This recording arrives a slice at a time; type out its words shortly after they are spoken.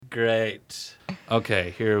Great.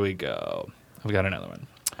 Okay, here we go. I've got another one.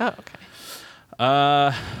 Oh,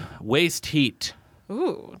 okay. Waste heat.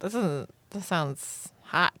 Ooh, this sounds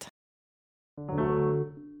hot.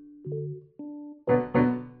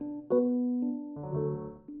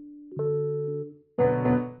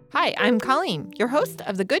 Hi, I'm Colleen, your host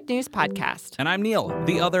of the Good News Podcast. And I'm Neil,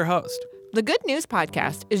 the other host. The Good News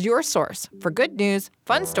Podcast is your source for good news,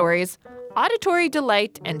 fun stories, auditory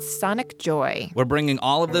delight, and sonic joy. We're bringing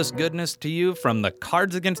all of this goodness to you from the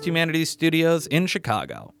Cards Against Humanity studios in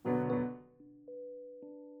Chicago.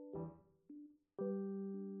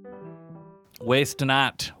 Waste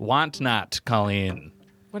not, want not, Colleen.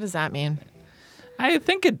 What does that mean? I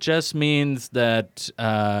think it just means that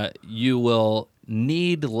you will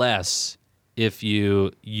need less if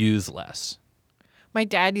you use less. My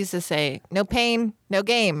dad used to say, no pain, no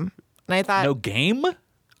game. And I thought... No game?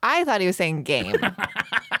 I thought he was saying game.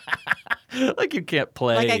 Like you can't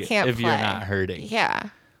play Like I can't if play. you're not hurting. Yeah.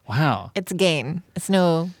 Wow. It's gain. It's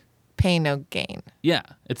no pain, no gain. Yeah,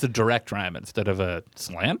 it's a direct rhyme instead of a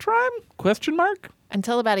slant rhyme? Question mark?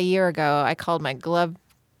 Until about a year ago, I called my glove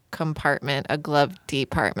compartment a glove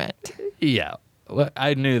department. Yeah. Well,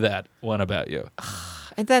 I knew that one about you.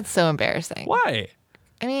 That's so embarrassing. Why?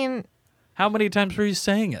 I mean, How many times were you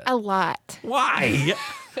saying it? a lot. Why?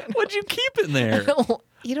 What'd you keep in there?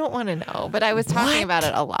 You don't want to know, but I was talking about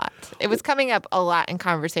it a lot. It was coming up a lot in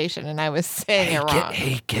conversation, and I was saying it wrong.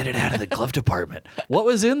 Get it out of the glove department. What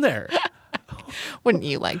was in there? Wouldn't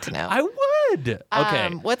you like to know? I would. Okay.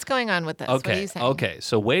 What's going on with this? What are Okay. you saying? Okay.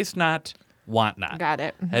 So waste not, want not. Got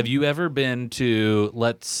it. Mhm. Have you ever been to,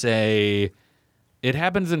 let's say, it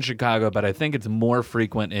happens in Chicago, but I think it's more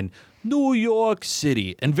frequent in New York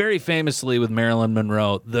City, and very famously with Marilyn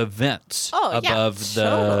Monroe, the vents above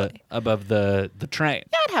the train.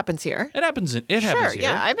 Yeah, it happens here. It happens. It Sure. happens here.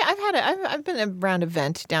 Yeah, I've been around a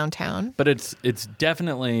vent downtown. But it's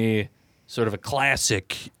definitely sort of a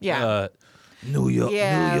classic. Yeah. New York.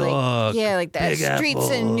 Yeah, New York. like the Big streets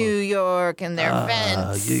Apple. in New York and their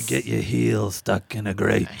vents. You get your heel stuck in a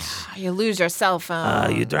grate. You lose your cell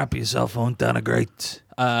phone. You drop your cell phone down a grate.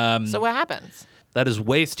 So what happens? That is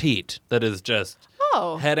waste heat. That is just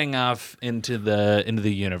heading off into the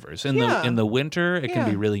universe. In the winter, it can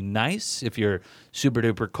be really nice if you're super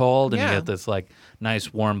duper cold and you get this like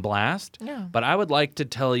nice warm blast. Yeah. But I would like to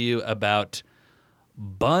tell you about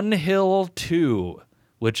Bun Hill 2,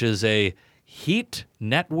 which is a heat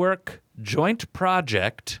network joint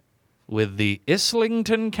project with the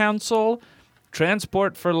Islington Council,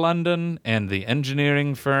 Transport for London, and the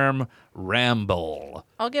engineering firm Ramble.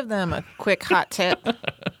 I'll give them a quick hot tip.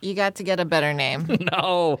 You got to get a better name.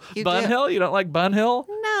 No. You Bun do. Hill? You don't like Bun Hill?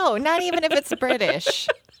 No, not even if it's British.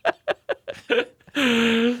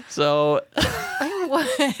 So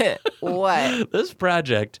What? this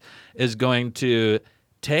project is going to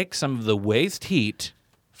take some of the waste heat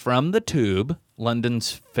from the Tube,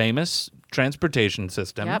 London's famous transportation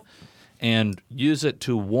system, Yep. and use it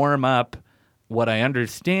to warm up what I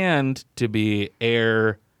understand to be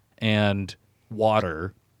air and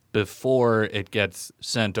water before it gets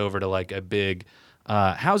sent over to like a big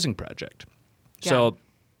housing project. So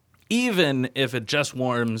even if it just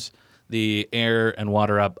warms the air and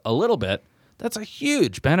water up a little bit, that's a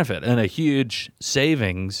huge benefit and a huge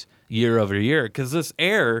savings year over year because this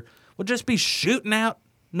air will just be shooting out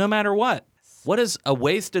no matter what. What is a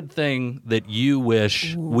wasted thing that you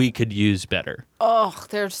wish we could use better? Oh,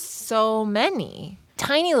 there's so many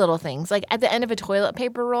tiny little things. Like at the end of a toilet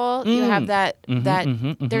paper roll, you have that.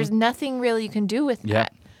 There's nothing really you can do with Yeah.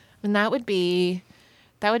 that. And that would be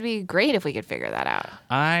great if we could figure that out.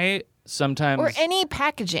 I sometimes... Or any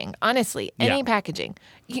packaging, honestly, any packaging.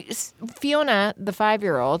 Fiona, the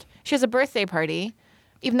 5-year-old, she has a birthday party.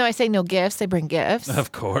 Even though I say no gifts, they bring gifts.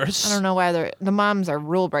 Of course. I don't know why the moms are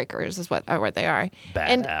rule breakers is what they are.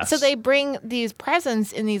 And Badass. so they bring these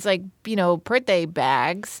presents in these like, birthday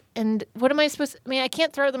bags. And what am I supposed to, I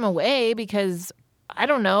can't throw them away because I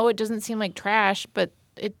don't know. It doesn't seem like trash, but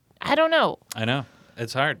I don't know. I know.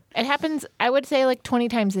 It's hard. It happens, I would say like 20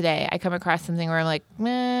 times a day. I come across something where I'm like,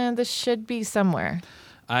 man, this should be somewhere.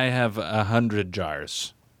 I have 100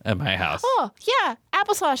 jars at my house. Oh, yeah.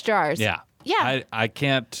 Applesauce jars. Yeah. Yeah. I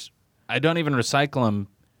can't, I don't even recycle them.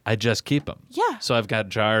 I just keep them. Yeah. So I've got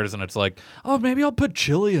jars and it's like, oh, maybe I'll put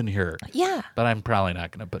chili in here. Yeah. But I'm probably not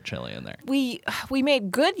going to put chili in there. We made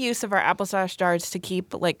good use of our applesauce jars to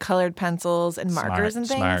keep like colored pencils and markers and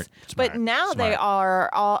things. Smart. But now they're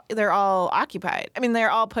all occupied. They're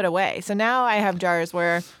all put away. So now I have jars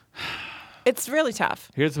where it's really tough.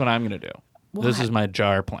 Here's what I'm going to do. This is my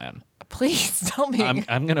jar plan. Please tell me.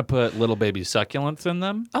 I'm going to put little baby succulents in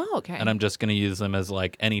them. Oh, okay. And I'm just going to use them as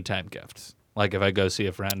like anytime gifts. Like if I go see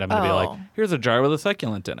a friend, I'm going to be Oh. like, here's a jar with a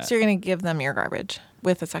succulent in it. So you're going to give them your garbage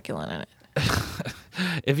with a succulent in it.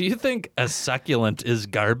 If you think a succulent is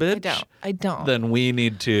garbage, I don't. then we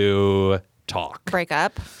need to talk. Break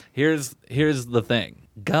up. Here's the thing.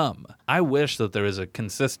 Gum. I wish that there was a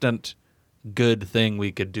consistent good thing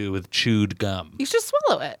we could do with chewed gum. You should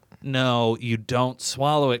swallow it. No, you don't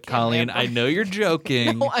swallow it, Colleen. I know you're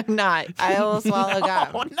joking. No, I'm not. I will swallow gum.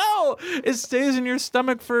 Oh, no. It stays in your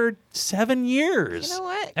stomach for 7 years. You know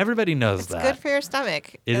what? Everybody knows It's that. good for your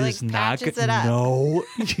stomach. It like, is not patches good. it up. No,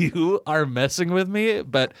 you are messing with me,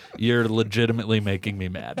 but you're legitimately making me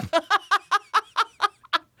mad.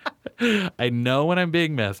 I know when I'm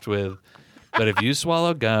being messed with, but if you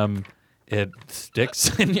swallow gum, it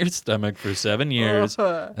sticks in your stomach for 7 years,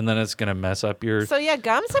 and then it's going to mess up your... So, yeah,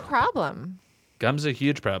 gum's a problem. Gum's a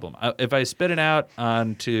huge problem. If I spit it out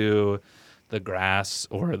onto the grass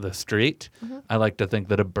or the street, I like to think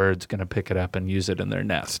that a bird's going to pick it up and use it in their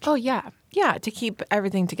nest. Oh, yeah. Yeah, to keep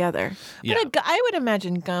everything together. Yeah. But I would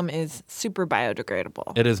imagine gum is super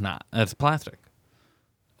biodegradable. It is not. It's plastic.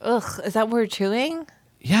 Ugh, is that what we're chewing?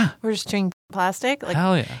 Yeah. We're just chewing plastic? Like,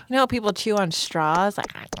 Hell yeah. you know how people chew on straws? Like,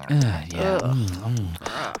 Yeah. ugh.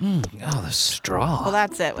 Oh, the straw. Well,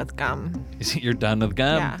 that's it with gum. You're done with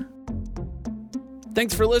gum? Yeah.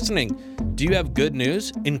 Thanks for listening. Do you have good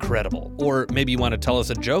news? Incredible. Or maybe you want to tell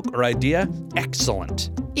us a joke or idea?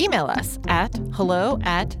 Excellent. Email us at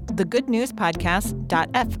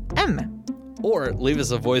hello@thegoodnewspodcast.fm. Or leave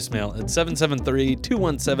us a voicemail at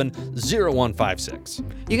 773-217-0156.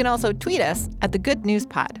 You can also tweet us at The Good News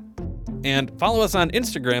Pod. And follow us on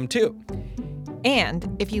Instagram, too.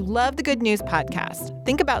 And if you love The Good News Podcast,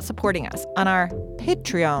 think about supporting us on our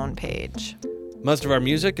Patreon page. Most of our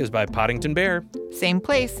music is by Poddington Bear. Same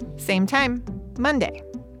place, same time, Monday.